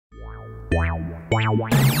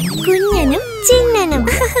കുഞ്ഞനും ചിന്നനും.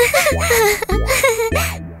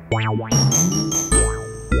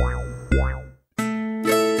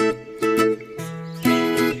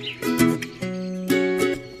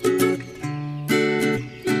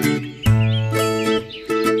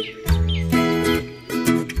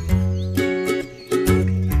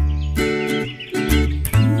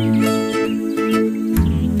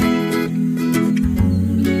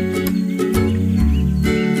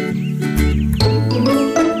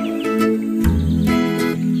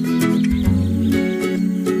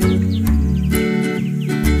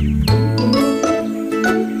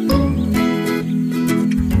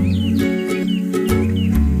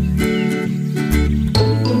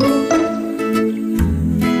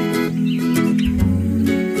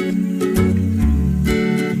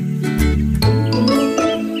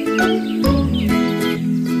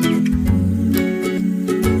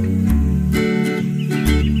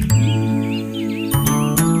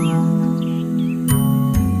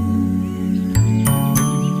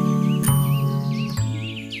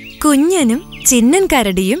 കുഞ്ഞനും ചിന്നൻ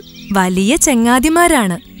കരടിയും വലിയ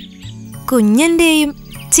ചങ്ങാതിമാരാണ്. കുഞ്ഞന്റെയും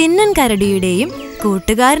ചിന്നൻ കരടിയുടെയും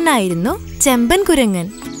കൂട്ടുകാരനായിരുന്നു ചെമ്പൻ കുരങ്ങൻ.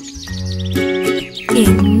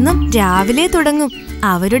 എന്നും രാവിലെ തുടങ്ങും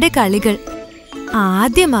അവരുടെ കളികൾ.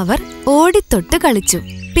 ആദ്യം അവർ ഓടിത്തൊട്ട് കളിച്ചു.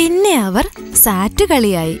 പിന്നെ അവർ സാറ്റ്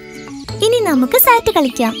കളിയായി. ഇനി നമുക്ക് സാറ്റ്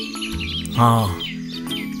കളിക്കാം.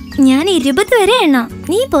 ഞാൻ 20 വരെ എണ്ണാം.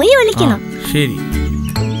 നീ പോയി ഒളിക്കണം. ശരി.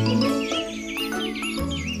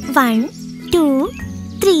 1 2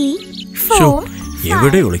 3 4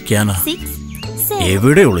 എവിടെ ഒളിക്കാനാ?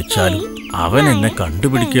 എവിടെ ഒളിച്ചാലും അവൻ എന്നെ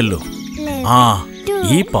കണ്ടുപിടിക്കല്ലോ.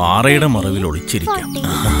 ഈ പാറയുടെ മറവിൽ ഒളിച്ചിരിക്കാം.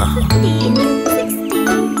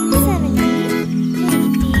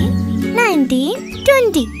 19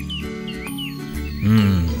 20.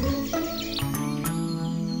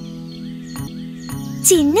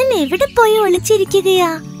 ചിന്നൻ എവിടെ പോയി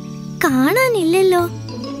ഒളിച്ചിരിക്കുകയാ? കാണാനില്ലല്ലോ.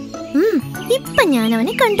 ഇപ്പൊ ഞാൻ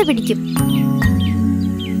അവനെ കണ്ടുപിടിക്കും.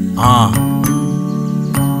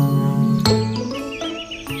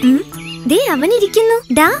 ദേ അവനിരിക്കുന്നു.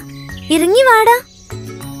 ഡാ ഇറങ്ങി വാടാ.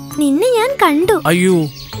 നിന്നെ ഞാൻ കണ്ടു. അയ്യോ,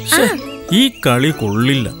 ഈ കളി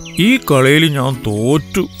കൊള്ളില്ല. ഈ കളിയിൽ ഞാൻ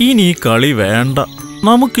തോറ്റു. ഇനി ഈ കളി വേണ്ട.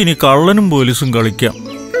 നമുക്കിനി കള്ളനും പോലീസും കളിക്കാം.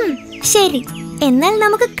 ശരി, എന്നാൽ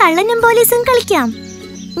നമുക്ക് കള്ളനും പോലീസും കളിക്കാം.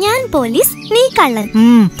 ഞാൻ പോലീസ്, നീ കള്ളൻ.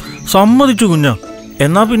 സമ്മതിച്ചു കുഞ്ഞാ.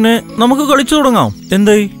 എന്നാ പിന്നെ നമുക്ക് കളിച്ചു തുടങ്ങാം.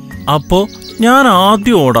 എന്തായി? അപ്പോ ഞാൻ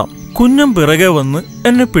ആദ്യം ഓടാം. കുഞ്ഞൻ പിറകെ വന്ന്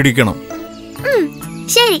എന്നെ പിടിക്കണം.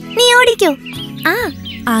 ശരി, നീ ഓടിക്കോ.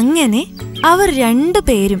 അങ്ങനെ അവർ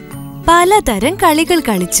രണ്ടുപേരും പലതരം കളികൾ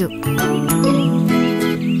കളിച്ചു.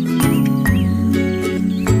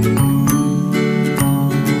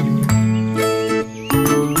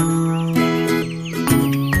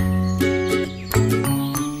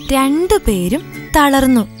 രണ്ടുപേരും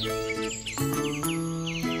തളർന്നു.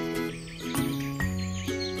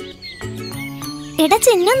 എടാ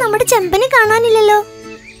ചിന്ന, നമ്മുടെ ചെമ്പനെ കാണാനില്ലല്ലോ.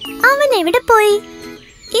 അവൻ എവിടെ പോയി?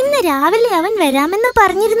 ഇന്ന് രാവിലെ അവൻ വരാമെന്ന്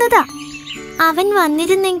പറഞ്ഞിരുന്നതാ. അവൻ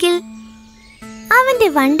വന്നിരുന്നെങ്കിൽ അവന്റെ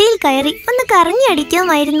വണ്ടിയിൽ കയറി ഒന്ന് കറങ്ങി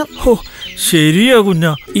അടിക്കാമായിരുന്നു. ശരിയാ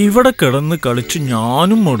കുഞ്ഞാ, ഇവിടെ കിടന്ന് കളിച്ച്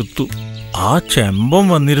ഞാനും മടുത്തു. ആ ചെമ്പൻ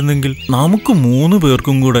വന്നിരുന്നെങ്കിൽ നമുക്ക് 3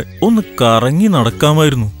 പേർക്കും കൂടെ ഒന്ന് കറങ്ങി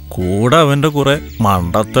നടക്കാമായിരുന്നു. കൂടെ അവന്റെ കുറെ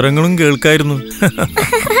മണ്ടത്തരങ്ങളും കേൾക്കായിരുന്നു.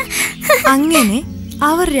 അങ്ങനെ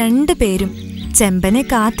അവർ രണ്ടുപേരും ചെമ്പനെ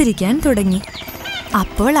കാത്തിരിക്കാൻ തുടങ്ങി.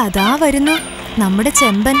 അപ്പോൾ അതാ വരുന്നു നമ്മുടെ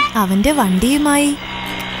ചെമ്പൻ അവന്റെ വണ്ടിയുമായി.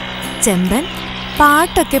 ചെമ്പൻ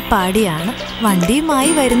പാട്ടൊക്കെ പാടിയാണ്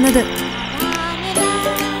വണ്ടിയുമായി വരുന്നത്.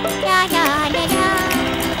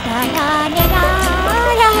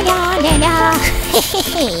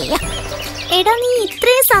 എടാ, നീ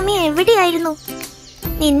ഇത്രയും സമയം എവിടെയായിരുന്നു?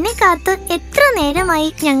 നിന്നെ കാത്ത് എത്ര നേരമായി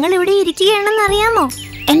ഞങ്ങൾ ഇവിടെ ഇരിക്കുകയാണെന്ന് അറിയാമോ?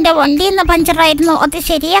 എന്റെ വണ്ടി ഇന്ന് പഞ്ചറായിരുന്നു. അത്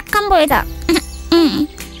ശരിയാക്കാൻ പോയതാ.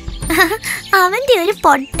 അവന്റെ ഒരു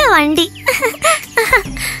പൊട്ട വണ്ടി.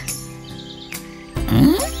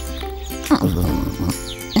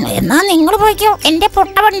 എന്നാ നിങ്ങൾ പോയിക്കോ, എന്റെ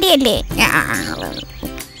പൊട്ട വണ്ടിയല്ലേ.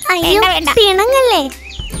 അയ്യോ, പിണങ്ങല്ലേ.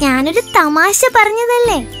 ഞാനൊരു തമാശ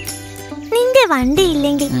പറഞ്ഞതല്ലേ. നിന്റെ വണ്ടി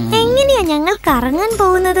ഇല്ലെങ്കിൽ എങ്ങനെയാ ഞങ്ങൾ കറങ്ങാൻ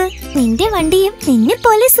പോകുന്നത്? നിന്റെ വണ്ടിയും നിന്നെ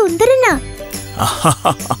പോലെ സുന്ദരനാ.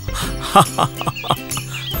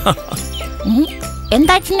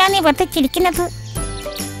 എന്താ ചിന്ന നീ വെറുതെ ചിരിക്കുന്നത്?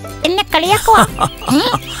 എന്നെ കളിയാക്കുവാ?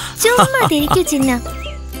 ചുമ്മാ തിരിക്കൂ ചിന്ന.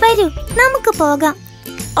 വരൂ, നമുക്ക് പോകാം.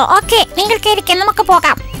 ഓക്കെ, നിങ്ങൾ കേറിക്കേ, നമുക്ക്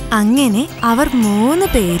പോകാം. അങ്ങനെ അവർ 3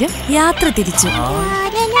 പേരും യാത്ര തിരിച്ചു.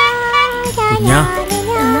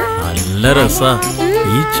 നല്ല രസാ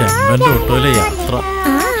ഈ ചെമ്പന്റെ ഓട്ടോയിലെ യാത്ര.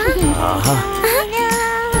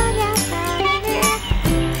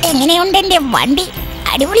 എങ്ങനെയുണ്ട് എന്റെ വണ്ടി?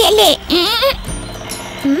 അടിപൊളിയല്ലേ?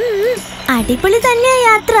 അടിപൊളി തന്നെയാ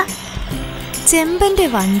യാത്ര. ചെമ്പന്റെ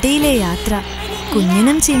വണ്ടിയിലെ യാത്ര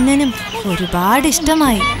കുഞ്ഞിനും ചിന്നനും ഒരുപാട്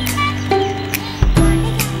ഇഷ്ടമായി.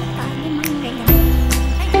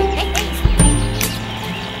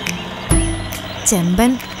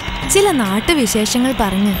 ചെമ്പൻ ചില നാട്ടുവിശേഷങ്ങൾ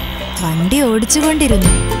പറഞ്ഞ് വണ്ടി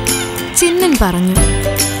ഓടിച്ചുകൊണ്ടിരുന്നു. ചിന്നൻ പറഞ്ഞു,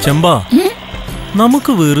 ചെമ്പാ,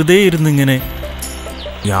 നമുക്ക് വെറുതെ ഇരുന്നിങ്ങനെ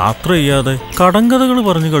യാത്ര ചെയ്യാതെ കടങ്കഥകൾ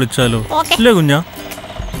പറഞ്ഞു കളിച്ചാലോ? അല്ലേ കുഞ്ഞാ?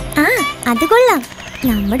 ആ, അത് കൊള്ളാം.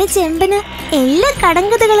 നമ്മുടെ ചെമ്പന് എല്ലാ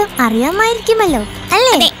കടങ്കഥകളും അറിയാമായിരിക്കുമല്ലോ,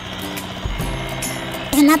 അല്ലേ?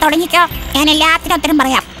 എന്നാ തുടങ്ങിക്കോ, ഞാൻ എല്ലാത്തിനും ഉത്തരം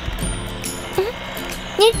പറയാം.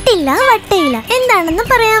 ഞെട്ടില്ല വട്ടയില്ല എന്താണെന്ന്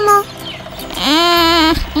പറയാമോ?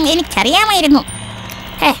 എനിക്കറിയാമായിരുന്നു,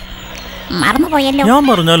 മറന്നുപോയല്ലോ. ഞാൻ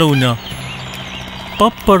പറഞ്ഞാലോ കുഞ്ഞാ?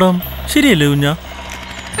 പപ്പടം ശരിയല്ലേ കുഞ്ഞാ?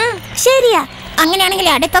 ശരിയാ. അങ്ങനെയാണെങ്കിൽ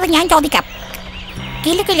അടുത്തത് ഞാൻ ചോദിക്കാം.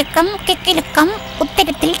 കിലുകിലുക്കം കിക്കിലുക്കം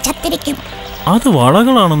ഉത്തരത്തിൽ ചത്തിരിക്കും. അത്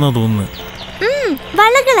വളകളാണെന്നാ തോന്നുന്നു.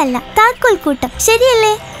 വളകളല്ല, താക്കോൽ കൂട്ടം.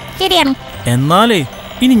 ശരിയല്ലേ? ശരിയാണ്. എന്നാലേ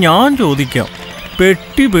ഇനി ഞാൻ ചോദിക്കാം.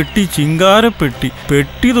 പെട്ടി പെട്ടി ചിങ്കാരപ്പെട്ടി,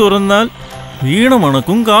 പെട്ടി തുറന്നാൽ വീണ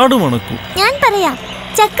മണക്കും കാട് മണക്കും. ഞാൻ പറയാം,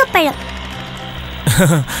 ചക്കപ്പഴം.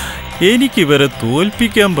 എനിക്കിവരെ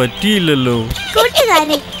തോൽപ്പിക്കാൻ പറ്റിയില്ലല്ലോ.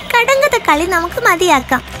 കൂട്ടുകാരെ, കടങ്കഥ കളി നമുക്ക്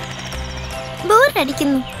മതിയാക്കാം.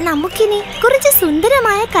 ബോറടിക്കുന്നു. നമുക്കിനി കുറച്ച്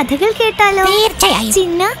സുന്ദരമായ കഥകൾ കേട്ടാലോ? തീർച്ചയായും.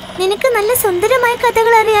 ചിന്ന, നിനക്ക് നല്ല സുന്ദരമായ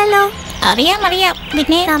കഥകൾ അറിയാലോ? അറിയാം.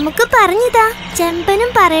 പിന്നെ നമുക്ക് പറഞ്ഞതാ.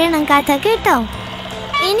 ചെമ്പനും പറയണം കഥ, കേട്ടോ?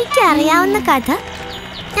 എനിക്കറിയാവുന്ന കഥ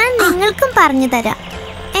ഞാൻ നിങ്ങൾക്കും പറഞ്ഞു തരാം.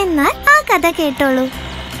 എന്നാൽ ആ കഥ കേട്ടോളൂ.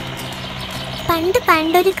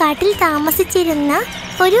 പണ്ടൊരു കാട്ടിൽ താമസിച്ചിരുന്ന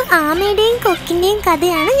ഒരു ആമയുടെയും കൊക്കിന്റെയും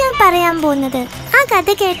കഥയാണ് ഞാൻ പറയാൻ പോകുന്നത്. ആ കഥ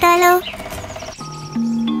കേട്ടാലോ?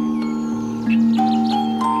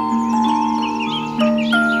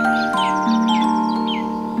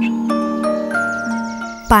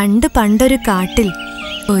 പണ്ടൊരു കാട്ടിൽ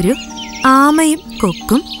ഒരു ആമയും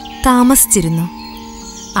കൊക്കും താമസിച്ചിരുന്നു.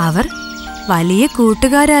 അവർ വലിയ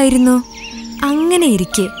കൂട്ടുകാരായിരുന്നു.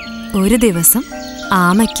 അങ്ങനെയിരിക്കെ ഒരു ദിവസം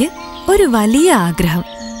ആമയ്ക്ക് ഒരു വലിയ ആഗ്രഹം.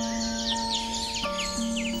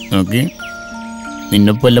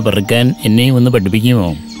 നിന്നെപ്പോലെ പറക്കാൻ എന്നെയും ഒന്ന് പഠിപ്പിക്കുമോ?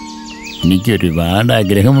 എനിക്കൊരുപാട്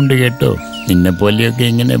ആഗ്രഹമുണ്ട് കേട്ടോ, നിന്നെപ്പോലെയൊക്കെ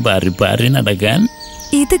ഇങ്ങനെ പാറി പാറി നടക്കാൻ.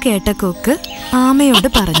 ഇത് കേട്ട കൊക്ക് ആമയോട്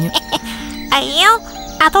പറഞ്ഞു, അയ്യോ,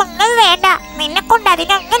 അതൊന്നും വേണ്ട. നിന്നെ കൊണ്ട്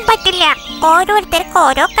അതിനൊന്നും പറ്റില്ല. ഓരോരുത്തർക്ക്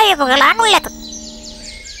ഓരോ കഴിവുകളാണുള്ളത്.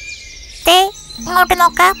 ഇങ്ങോട്ട്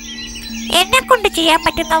നോക്കാം. എന്നെ കൊണ്ട് ചെയ്യാൻ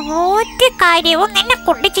പറ്റുന്ന ഒരു കാര്യവും നിന്നെ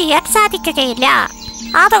കൊണ്ട് ചെയ്യാൻ സാധിക്കുകയില്ല.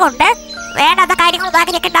 അതുകൊണ്ട് വേണ്ടാത്ത കാര്യങ്ങൾ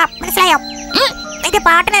ആഗ്രഹിക്കണ്ട, മനസ്സിലായോ? നിന്റെ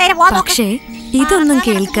പാട്ടിന് നേരെ പോകാൻ നോക്ക്. പക്ഷേ ഇതൊന്നും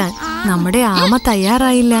കേൾക്കാൻ നമ്മുടെ ആമ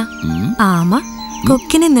തയ്യാറായില്ല. ആമ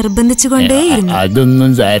കൊക്കിനെ നിർബന്ധിച്ചുകൊണ്ടേയിരുന്നു.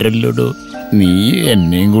 അതൊന്നും സാരല്ലോടോ, നീ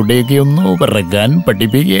എന്നെയും കൂടെയൊക്കെ ഒന്ന് പറക്കാൻ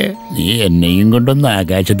പഠിപ്പിക്കേ. നീ എന്നെയും കൊണ്ടൊന്ന്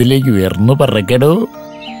ആകാശത്തിലേക്ക് ഉയർന്നു പറക്കടോ.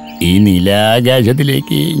 ഈ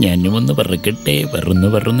നീലാകാശത്തിലേക്ക് ഞാനും ഒന്ന് പറക്കട്ടെ,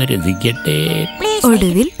 പറന്ന് രസിക്കട്ടെ.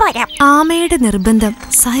 ഒടുവിൽ ആമയുടെ നിർബന്ധം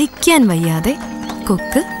സഹിക്കാൻ വയ്യാതെ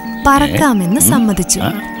കൊക്ക് പറക്കാമെന്ന് സമ്മതിച്ചു.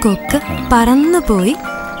 കൊക്ക് പറന്നുപോയി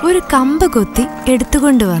ഒരു കമ്പ് കൊത്തി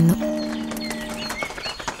എടുത്തുകൊണ്ടുവന്നു.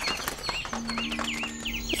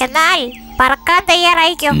 എന്നാൽ പറക്കാൻ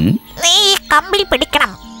തയ്യാറായിക്കോ. നീ ഈ കമ്പിൽ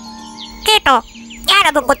പിടിക്കണം കേട്ടോ.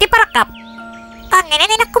 ഞാനതും കൊത്തി പറക്കാം. അങ്ങനെ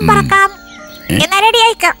നിനക്കും പറക്കാം. എന്നാ റെഡി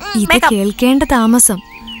ആയിക്കാം. ഇത് കേൾക്കേണ്ട താമസം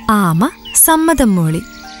ആമ സമ്മതം മൂളി.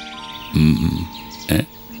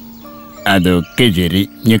 അതൊക്കെ ശരി,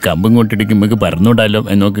 ഞാൻ കമ്പും കൊണ്ടിടിക്കുമ്പോ പറന്നൂടാലോ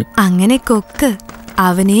എന്നോക്ക്. അങ്ങനെ കൊക്ക്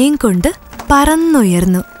അവനെയും കൊണ്ട്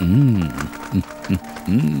പറന്നുയർന്നു.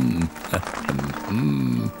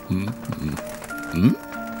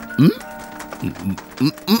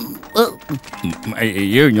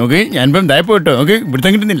 അയ്യോ നോക്ക്, ഞാനിപ്പം താഴെ കേട്ടോ. ഓക്കെ,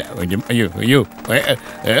 പിടിച്ചാൻ കിട്ടുന്നില്ല. അയ്യോ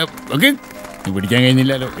ഓക്കെ, പിടിക്കാൻ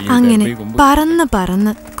കഴിയുന്നില്ലല്ലോ. അങ്ങനെ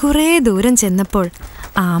പറന്ന് കുറേ ദൂരം ചെന്നപ്പോൾ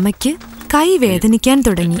ആമയ്ക്ക് കൈ വേദനിക്കാൻ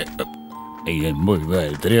തുടങ്ങി.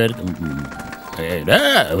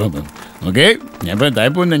 ഓക്കെ, ഞാനിപ്പം താഴെ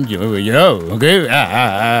പോകുന്ന. അയ്യോ ഓക്കെ,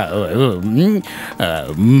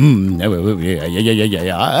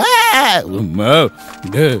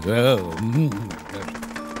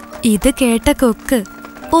 ഇത് കേട്ട കൊക്ക്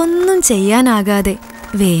ഒന്നും ചെയ്യാനാകാതെ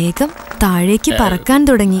വേഗം താഴേക്ക് പറക്കാൻ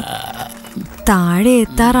തുടങ്ങി. താഴെ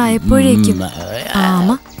എത്താറായപ്പോഴേക്കും ആമ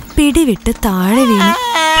പിടിവിട്ട് താഴെ വീണു